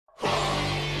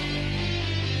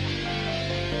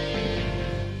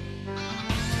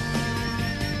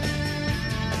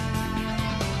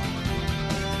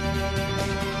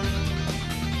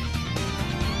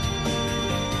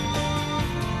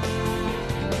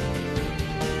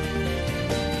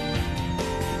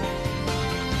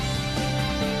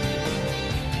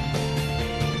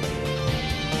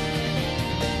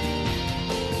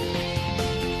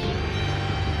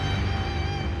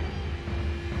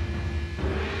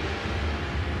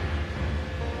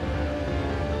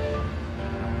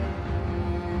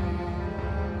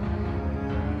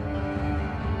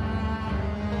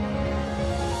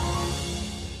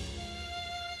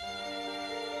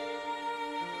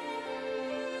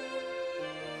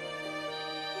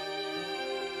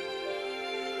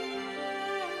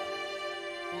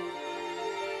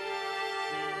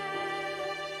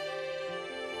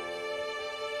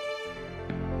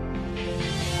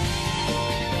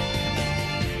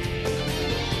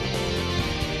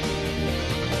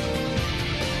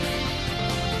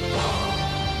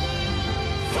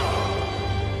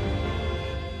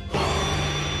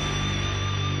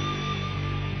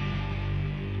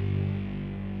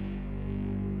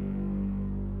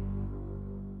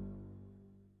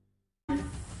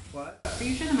Are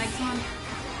you sure the mic's on?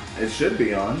 It should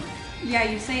be on. Yeah,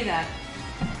 you say that.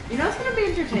 You know it's gonna be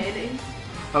entertaining.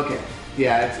 Okay.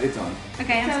 Yeah, it's on.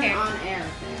 Okay, I'm scared. On air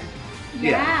there.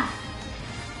 Yeah.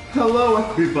 Hello,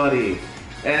 everybody,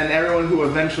 and everyone who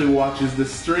eventually watches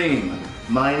this stream.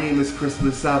 My name is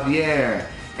Christmas Xavier,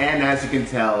 and as you can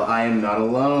tell, I am not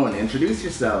alone. Introduce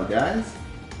yourself, guys.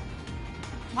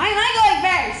 Why am I going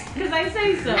first? Because I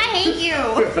say so. I hate you.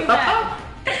 Too bad.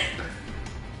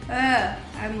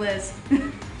 I'm Liz.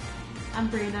 I'm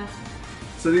Brina.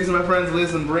 So these are my friends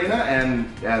Liz and Brina, and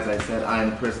as I said,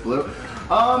 I'm Chris Blue.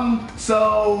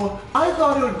 So I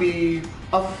thought it would be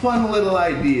a fun little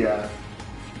idea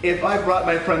if I brought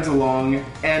my friends along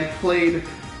and played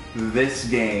this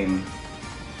game.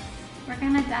 We're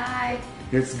gonna die.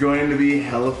 It's going to be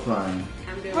hella fun.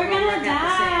 I'm doing We're gonna homework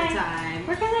at the same die. time.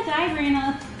 We're gonna die,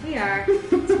 Brina. We are.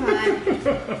 It's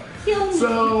fun. Kill me.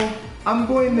 So I'm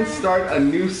going to start a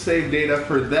new save data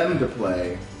for them to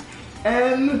play,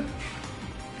 and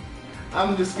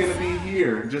I'm just gonna be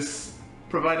here, just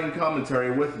providing commentary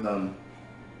with them.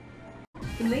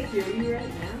 Can they hear you right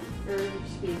now? Or is it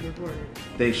just being recorded?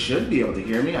 They should be able to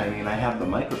hear me. I mean, I have the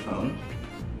microphone.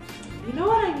 You know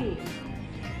what I mean?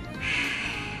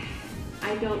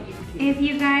 I don't use you. If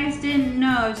you guys didn't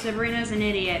know, Sabrina's an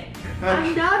idiot.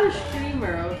 I'm not a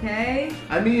streamer, okay?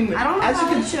 I mean, I don't know as you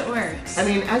how can this shit works. I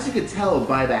mean, as you could tell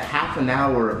by the half an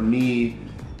hour of me,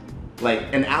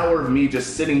 like an hour of me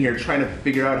just sitting here trying to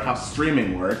figure out how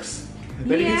streaming works,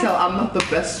 then you can tell I'm not the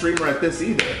best streamer at this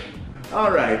either.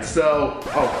 Alright, so,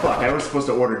 oh fuck, I was supposed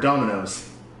to order Domino's.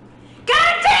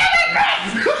 God damn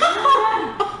it, Chris!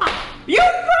 You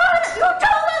told us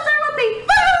there would be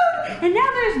food, and now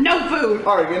there's no food.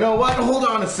 Alright, you know what? Hold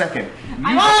on a second.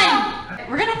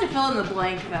 We're gonna have to fill in the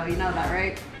blank though, you know that,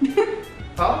 right?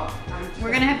 Huh?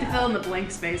 We're gonna have to fill in the blank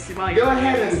space while you're Go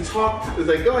ahead and talk,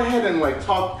 go ahead and like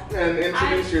talk and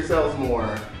introduce yourselves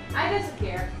more. I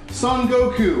disappear. Son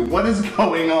Goku, what is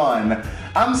going on?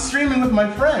 I'm streaming with my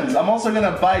friends. I'm also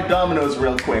gonna buy Domino's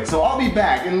real quick, so I'll be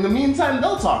back. In the meantime,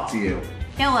 they'll talk to you.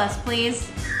 Kill us, please.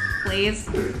 Please.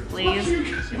 Please.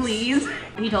 Please.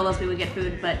 He told us we would get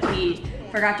food, but he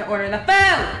forgot to order the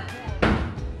food!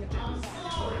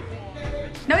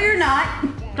 No, you're not.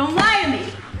 Don't lie to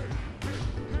me.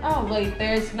 Oh, wait,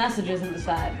 there's messages on the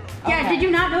side. Yeah, did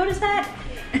you not notice that?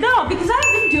 No, because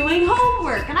I've been doing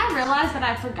homework and I realized that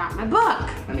I forgot my book.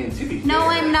 I mean, to be fair. No,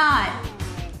 I'm not.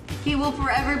 He will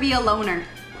forever be a loner.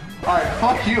 Alright,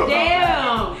 fuck you about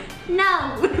that. Damn!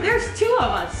 No. There's two of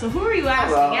us, so who are you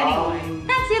asking anyway?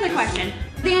 That's the other question.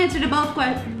 The answer to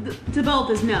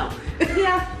both is no.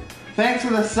 Yeah. Thanks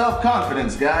for the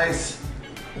self-confidence, guys.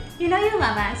 You know you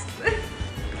love us.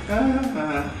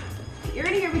 You're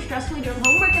gonna hear me stressfully doing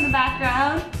homework in the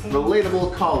background.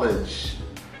 Relatable college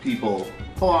people.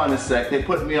 Hold on a sec, they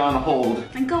put me on hold.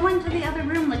 And go into the other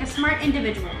room like a smart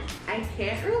individual. I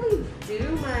can't really do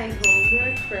my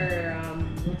homework for,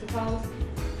 what's it called?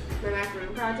 My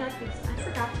macaroon project because I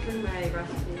forgot to bring my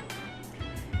recipe.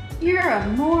 You're a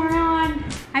moron.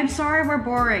 I'm sorry we're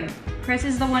boring. Chris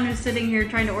is the one who's sitting here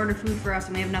trying to order food for us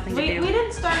and we have nothing to do. We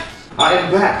didn't start. I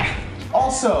am back.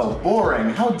 Also, boring.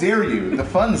 How dare you? The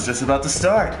fun's just about to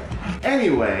start.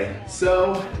 Anyway,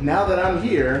 so now that I'm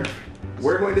here,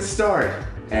 we're going to start.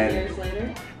 10 years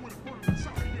later?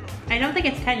 I don't think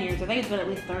it's 10 years. I think it's been at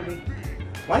least 30.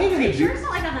 Why are you gonna Are you sure do? it's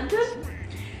not like 100?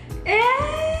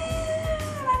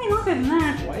 Might be longer than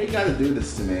that. Why you gotta do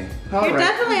this to me? You're Alright.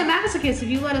 definitely a masochist if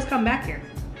you let us come back here.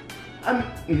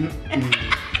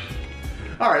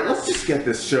 Alright, let's just get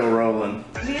this show rolling.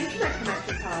 The internet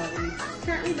connection quality is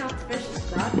currently not sufficient to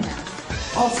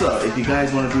broadcast. Also, if you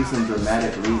guys want to do some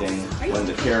dramatic reading when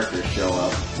the characters show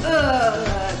up.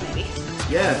 Maybe.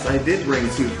 Yes, I did bring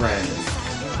 2 friends.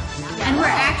 And we're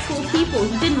actual people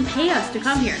who didn't pay us to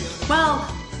come here. Well,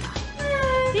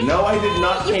 No, I did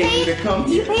not pay you to come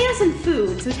You here. paid us in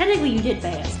food, so technically you did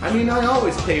pay us. I mean, I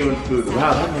always pay you in food.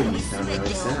 Wow, that made me sound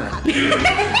really sad.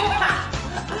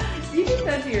 You did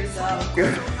that to yourself.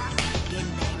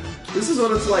 This is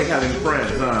what it's like having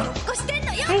friends, huh?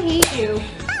 I hate you.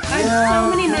 On so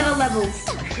many meta levels.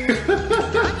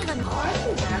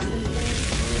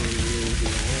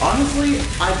 Honestly,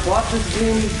 I bought this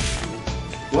game.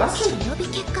 Well, actually,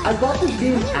 I bought this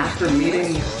game after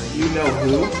meeting you know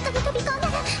who,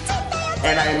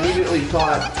 and I immediately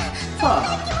thought, huh,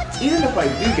 even if I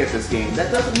do get this game,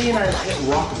 that doesn't mean I hit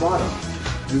rock bottom.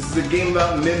 This is a game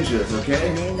about ninjas,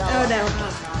 okay? Oh no.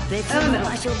 Oh no.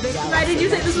 Why did you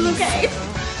say this was okay?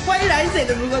 Why did I say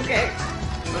this was okay?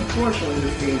 Unfortunately,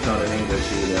 this game's not in English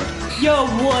either. You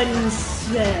wouldn't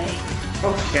say.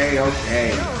 Okay.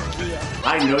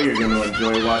 I know you're gonna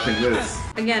enjoy watching this.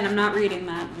 Again, I'm not reading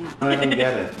that. I don't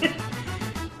get it.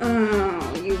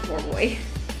 Oh, you poor boy.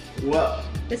 What?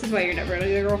 This is why you're never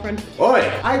really a girlfriend. Oi!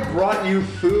 I brought you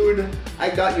food. I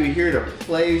got you here to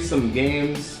play some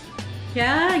games.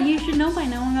 Yeah, you should know by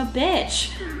now I'm a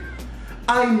bitch.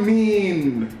 I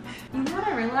mean... You know what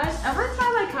I realized? Every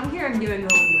time I come here, I'm doing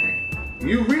homework.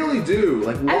 You really do.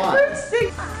 Like, what? Every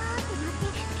single...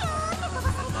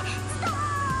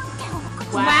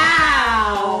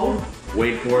 Wow.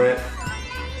 Wait for it.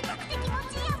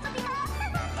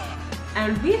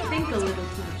 And we think a little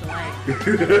too much alike.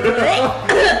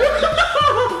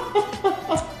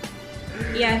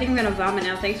 Yeah, I think I'm gonna vomit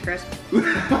now. Thanks, Chris.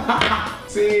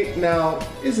 See, now,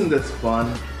 isn't this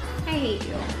fun? I hate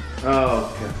you.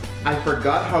 Oh, okay. I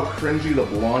forgot how cringy the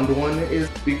blonde one is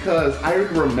because I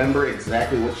remember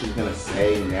exactly what she's gonna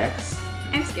say next.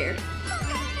 I'm scared.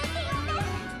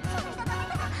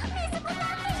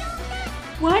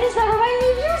 Why does that remind me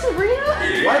of you, Sabrina?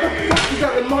 Why the fuck does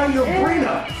that remind you of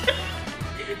Brina?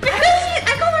 Because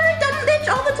I call her a dumb bitch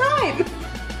all the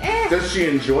time. Does she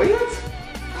enjoy it?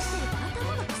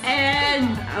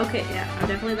 And okay, yeah, I'm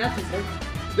definitely that sister.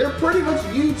 They're pretty much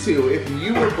you two if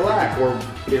you were black or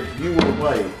if you were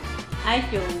white. I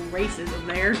feel racism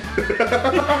there.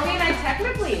 I mean, I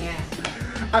technically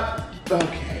am.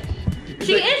 Okay.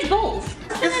 She is both.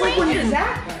 It's like when you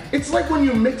Exactly. It's like when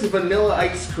you mix vanilla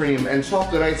ice cream and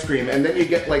chocolate ice cream and then you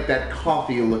get like that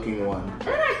coffee looking one. And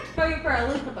then I go you for a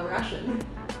loop with the Russian.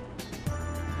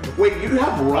 Wait, you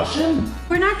have Russian?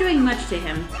 We're not doing much to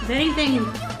him. If anything,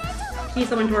 he's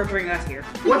the one torturing us here.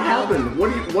 What happened?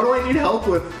 What do I need help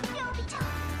with?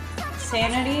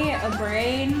 Sanity, a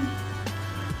brain,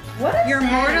 What is your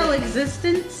that? mortal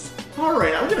existence.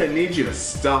 Alright, I'm gonna need you to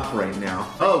stop right now.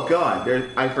 Oh god,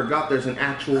 I forgot there's an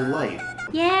actual light.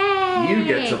 Yay! You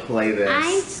get to play this.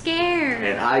 I'm scared.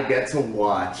 And I get to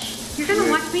watch. You're gonna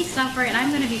watch me suffer and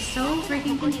I'm gonna be so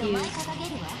freaking confused.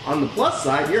 On the plus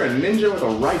side, you're a ninja with a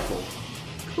rifle.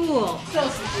 Cool. So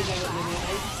super good.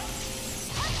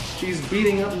 She's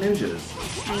beating up ninjas.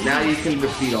 Now you can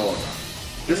defeat all of them.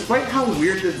 Despite how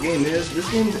weird this game is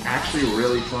actually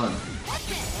really fun.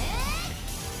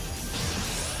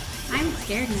 I'm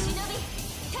scared now.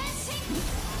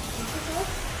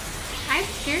 I'm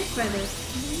scared by this.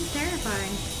 This is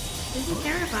terrifying. This is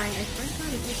terrifying. I swear to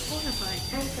God, it is horrifying.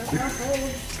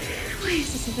 Why is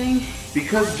this a thing?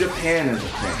 Because Japan is a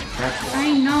thing, that's why. I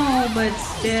know, but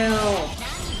still.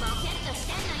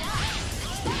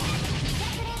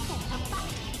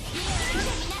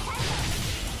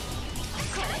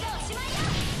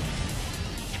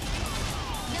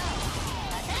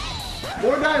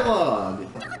 More dialogue!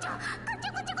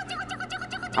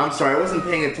 I'm sorry, I wasn't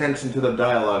paying attention to the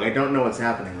dialogue. I don't know what's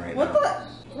happening right now. What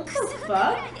the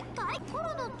fuck?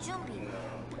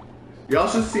 Y'all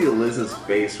should see Liz's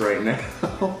face right now.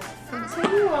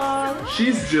 Continue on.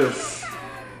 She's just...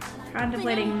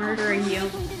 Contemplating murdering you.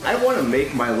 I want to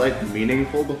make my life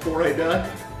meaningful before I die.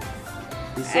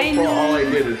 So I far, know. all I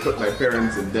did is put my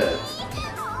parents in debt.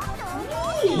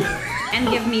 And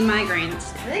give me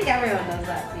migraines. I think everyone does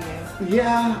that to you.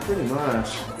 Yeah, pretty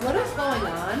much. What is going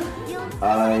on?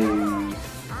 I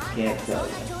can't tell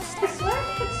you. I swear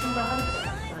it's not a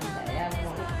Sunday. I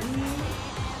want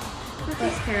to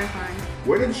This is terrifying.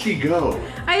 Where did she go?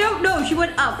 I don't know. She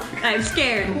went up. I'm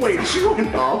scared. Wait, she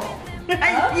went off?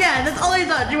 Yeah, that's all I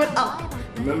thought. She went up.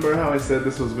 Remember how I said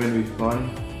this was going to be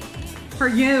fun? For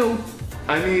you.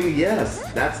 I mean, yes,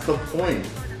 that's the point.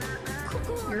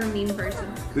 You're a mean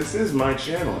person. This is my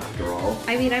channel, after all.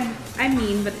 I mean, I'm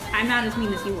mean, but I'm not as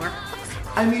mean as you are.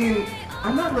 I mean,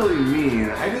 I'm not really mean.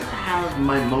 I just have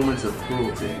my moments of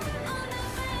cruelty.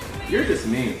 You're just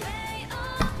mean.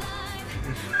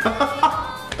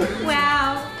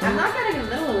 Wow. I'm not getting a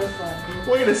little of this one.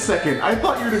 Wait a second. I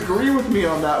thought you'd agree with me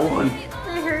on that one.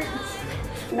 That hurts.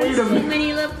 Wait a So minute.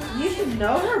 many levels. You should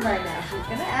know her by now. She's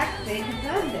gonna act fake and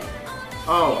Sunday.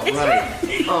 Oh, It's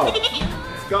right. Oh,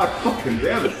 God fucking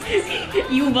damn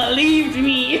it. You believed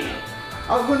me.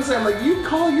 I was gonna say, I'm like, you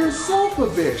call yourself a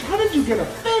bitch. How did you get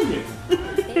offended?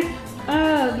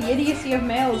 Oh, the idiocy of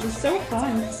males is so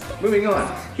fun. Moving on.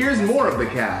 Here's more of the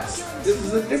cast. This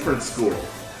is a different school.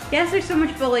 Yes, there's so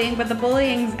much bullying, but the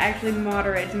bullying's actually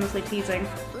moderate. It's mostly teasing.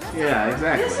 Yeah,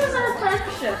 exactly. This is our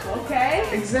friendship, okay?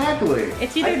 Exactly.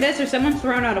 It's either this or someone's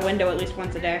thrown out a window at least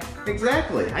once a day.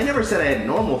 Exactly. I never said I had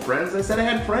normal friends. I said I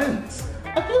had friends.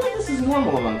 I feel like this is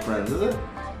normal among friends, is it?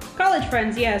 College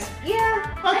friends, yes.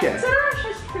 Yeah. Okay. I consider us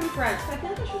just true friends. I feel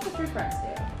like that's what the true friends do.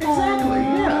 Exactly,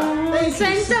 yeah. Thank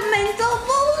you. Sentimental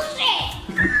bullshit!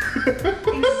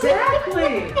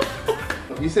 Exactly.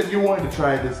 You said you wanted to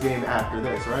try this game after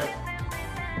this, right?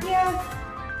 Yeah.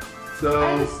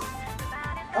 So,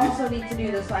 also need to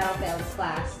do this so I don't fail this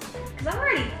class. Because I'm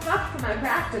already fucked for my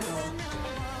practical.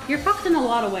 You're fucked in a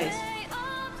lot of ways.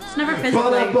 It's never physically.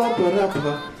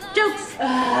 Jokes!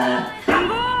 I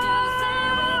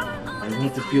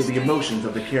want to feel the emotions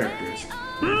of the characters.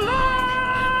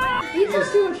 We spend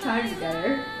too much time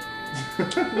together.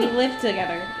 We live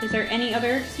together. Is there any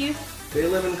other excuse? They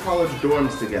live in college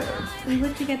dorms together. We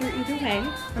live together either way.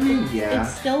 I mean, yeah.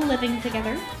 It's still living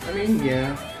together. I mean,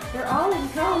 yeah. We're all in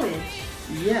college.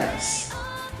 Yes.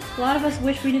 A lot of us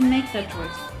wish we didn't make that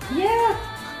choice. Yeah.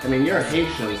 I mean, you're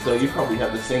Haitian, so you probably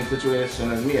have the same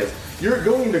situation as me as you're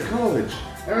going to college.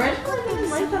 Originally, I didn't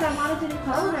like that I wanted to do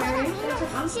culinary. It's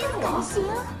like, I'm still law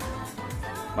school.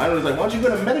 Mine was like, why don't you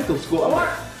go to medical school? I'm Or,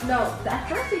 like, no, at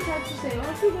first he tried to say, why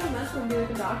don't you go to med school and be like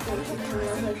a doctor or something? And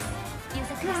I was like, ha.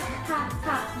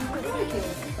 You wouldn't like it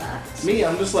like that. me,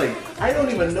 I'm just like, I don't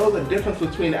even know the difference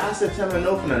between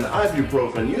acetaminophen and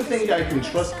ibuprofen. You think I can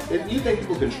trust, you think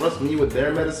people can trust me with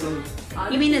their medicine?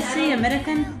 You mean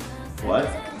acetaminophen? What?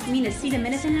 You mean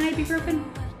acetaminophen and ibuprofen?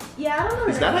 Yeah, I don't know.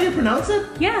 Is that how you pronounce it?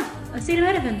 Yeah,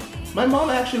 acetaminophen. My mom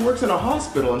actually works in a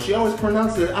hospital and she always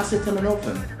pronounces it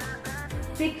acetaminophen.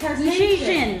 Because He's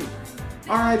Asian.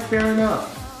 Alright, fair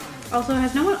enough. Also,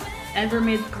 has no one ever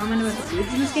made a comment about the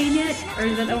foods in this game yet? Or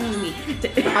is that only me?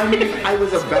 I mean, I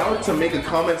was about to make a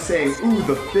comment saying, ooh,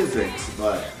 the physics,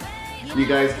 but you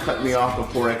guys cut me off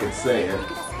before I could say it.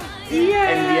 Yeah.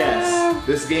 And yes,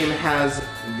 this game has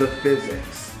the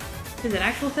physics. Is it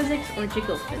actual physics or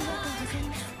jiggle physics?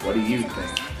 What do you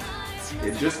think?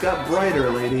 It just got brighter,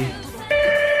 lady.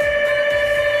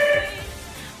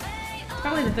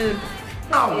 Probably the food.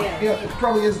 Oh, yeah, it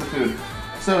probably is the food.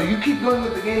 So you keep going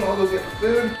with the game, I'll go get the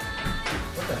food.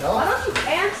 What the hell? Why don't you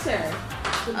answer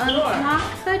the door?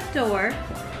 Unlock the door.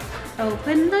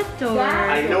 Open the door.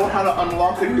 I know how to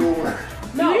unlock the door.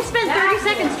 No, you just spent 30 that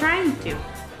seconds door. trying to.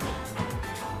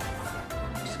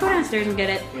 Just go downstairs and get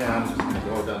it. Yeah, I'm just gonna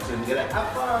go downstairs and get it.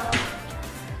 Have fun.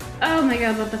 Oh my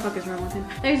god, what the fuck is wrong with him?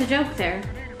 There's a joke there.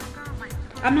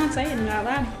 I'm not saying it out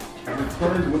loud. I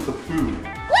returned with the food.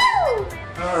 Woo!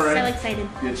 Alright. So excited.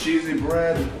 Your cheesy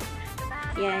bread.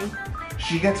 Yay.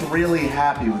 She gets really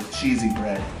happy with cheesy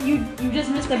bread. You just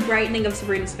missed the brightening of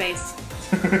Sabrina's face.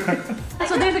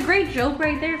 So there's a great joke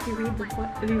right there if you read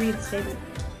the statement.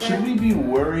 Should we be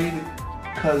worried?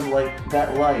 Cause like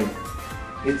that light,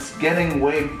 it's getting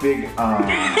way big.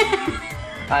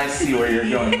 I see where you're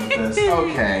going with this.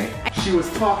 Okay. She was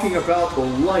talking about the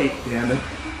light, damn it.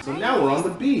 So now we're on the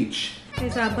beach.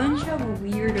 There's a bunch of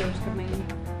weirdos coming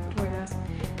toward us.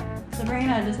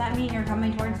 Sabrina, does that mean you're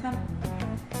coming towards them?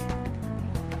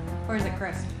 Or is it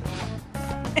Chris?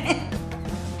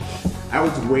 I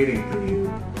was waiting for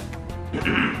you.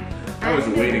 I was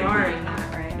waiting. ignoring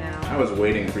that right now. I was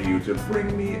waiting for you to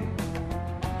bring me in.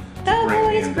 The Bring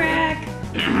me voice in. crack!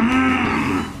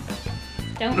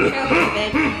 Don't choke,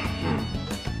 bitch.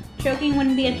 Choking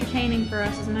wouldn't be entertaining for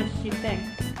us as much as you'd think.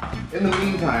 In the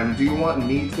meantime, do you want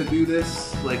me to do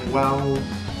this? Like while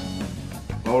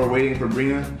we're waiting for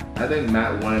Brina? I think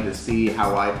Matt wanted to see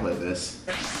how I play this.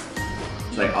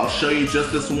 It's like, I'll show you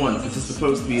just this once. This is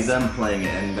supposed to be them playing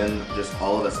it and then just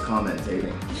all of us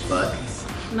commentating. But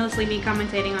Mostly me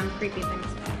commentating on creepy things.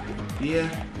 yeah.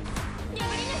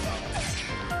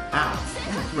 Ow,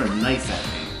 you were nice at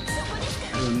me.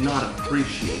 I do not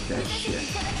appreciate that shit.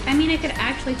 I mean, I could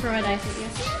actually throw a dice at you.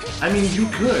 I mean, you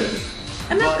could.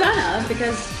 I'm not but gonna,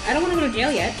 because I don't want to go to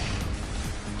jail yet.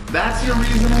 That's your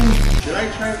reasoning? Should I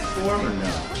transform or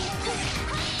no?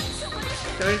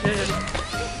 I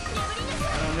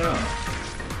don't know.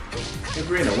 Hey,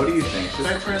 Brina, what do you think? Should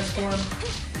I transform?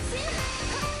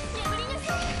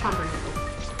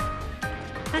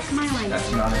 That's my line.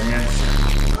 That's not an answer.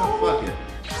 Oh, fuck it.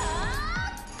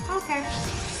 Okay.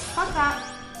 Fuck that.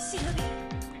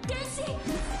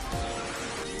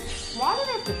 Why did I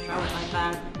have to show it like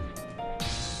that?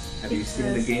 Have you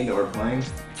seen the game that we're playing?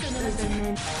 Did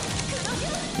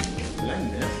I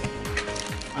miss?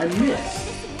 I missed.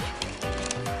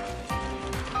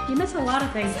 You miss a lot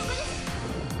of things.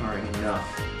 Alright, enough.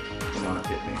 Come on,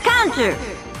 hit me. Counter!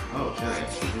 Oh, okay.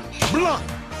 Block!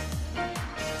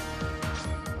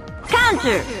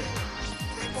 Counter!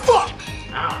 Fuck!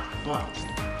 Ow, fuck.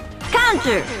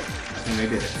 Counter! I think I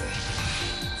did it.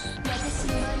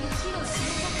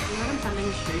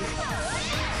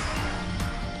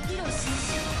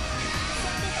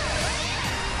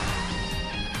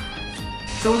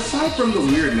 So aside from the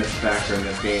weirdness factor in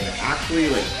this game, actually,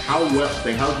 like, how good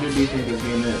do you think this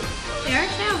game is? The art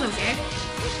style's okay.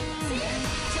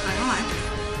 I don't lie.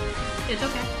 It's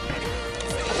okay.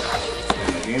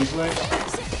 And the gameplay?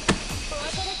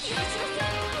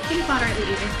 Seems moderately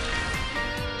easy.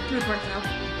 This works out.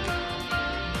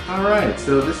 Alright,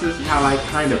 so this is how I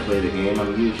kind of play the game.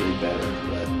 I'm usually better,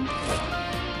 but...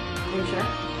 Are you sure?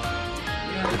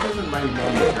 Yeah, this isn't my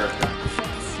normal character.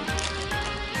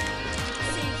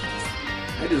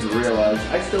 I just realized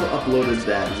I still uploaded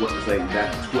that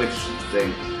Twitch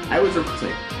thing.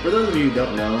 For those of you who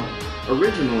don't know,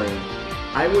 originally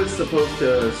I was supposed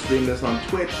to stream this on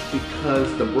Twitch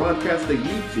because the broadcast the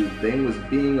YouTube thing was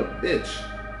being a bitch.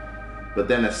 But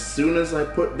then as soon as I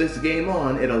put this game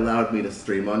on, it allowed me to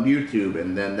stream on YouTube,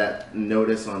 and then that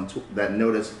notice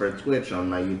for Twitch on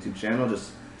my YouTube channel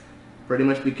just pretty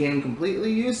much became completely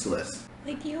useless.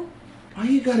 Thank you. Why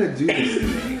you gotta do this to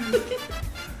me?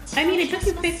 I mean, it took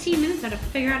you 15 minutes to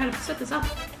figure out how to set this up.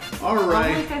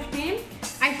 Alright. Only 15?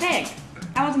 I think.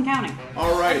 I wasn't counting.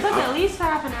 Alright. It took at least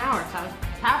half an hour, so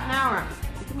half an hour.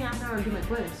 It took me half an hour to do my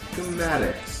quiz.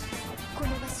 Schematics.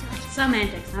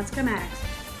 Semantics, not schematics.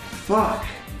 Fuck.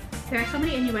 There are so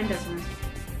many innuendos in this.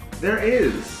 There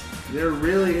is. There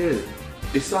really is.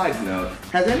 Besides note,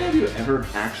 has any of you ever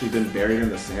actually been buried in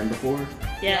the sand before?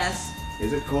 Yes.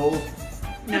 Is it cold?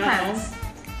 No. Depends.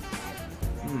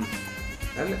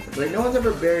 Like, no one's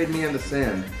ever buried me in the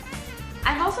sand.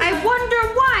 I wonder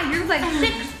why you're like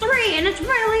 6'3" and it's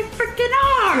really freaking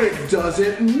hard. It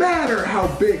doesn't matter how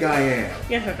big I am.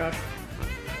 Yes, it does.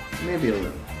 Maybe a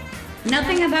little.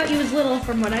 Nothing about you is little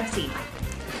from what I've seen.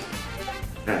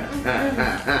 I'm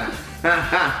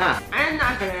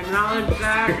not gonna acknowledge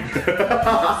that.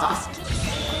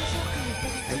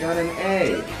 I got an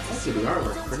A. Actually, the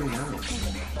artwork's pretty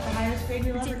nice. The highest grade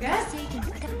you'll ever get?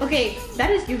 Okay, that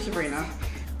is you, Sabrina.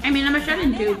 I mean, I'm a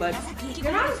shut-in too, but...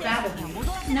 You're not as bad as me.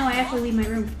 No, I actually leave my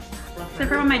room. Except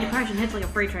for when my depression hits like a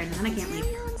freight train, and then I can't leave.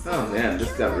 Oh man,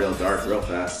 this got real dark real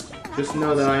fast. Just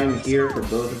know that I am here for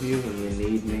both of you when you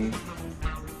need me.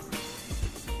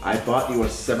 I bought you a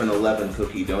 7-Eleven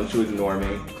cookie, don't you ignore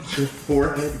me. Your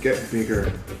forehead get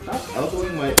bigger. Stop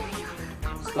elbowing my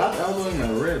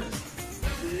ribs.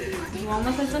 You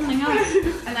almost said something else,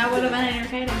 and that would have been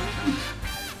entertaining.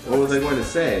 What was I going to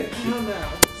say? I don't know.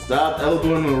 Stop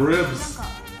elbowing my ribs.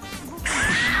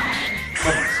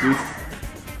 Oh, excuse.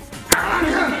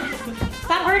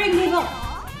 Stop hurting people!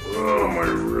 Oh, my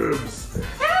ribs.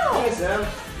 Help! Hey, Sam.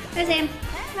 Hi, Sam.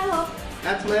 Hello.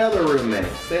 That's my other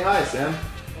roommate. Say hi, Sam.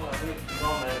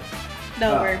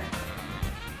 No, Oh. we're...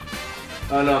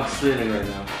 Oh no, I'm streaming right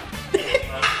now.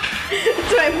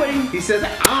 That's why I'm putting... He says,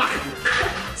 ah!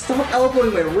 Stop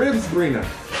elbowing my ribs, Brina.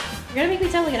 You're gonna make me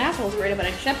sound like an asshole, Sabrina, but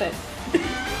I ship it.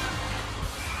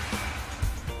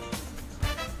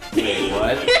 Wait,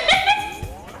 what?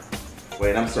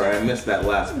 Wait, I'm sorry, I missed that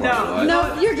last part. What?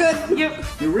 No, you're good.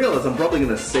 You realize I'm probably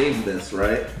gonna save this,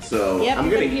 right? So Yep, I'm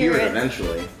you're gonna gonna hear hear it it.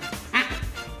 eventually.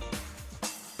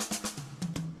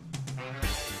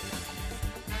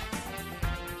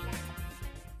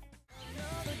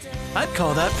 I'd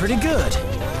call that pretty good.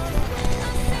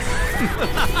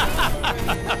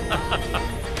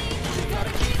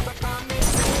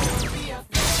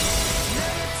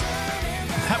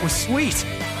 That was sweet.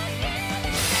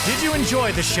 Did you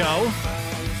enjoy the show?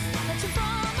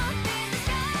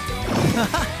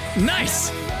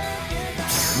 Nice!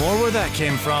 More where that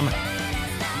came from.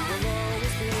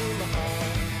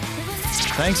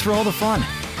 Thanks for all the fun.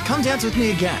 Come dance with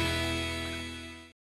me again.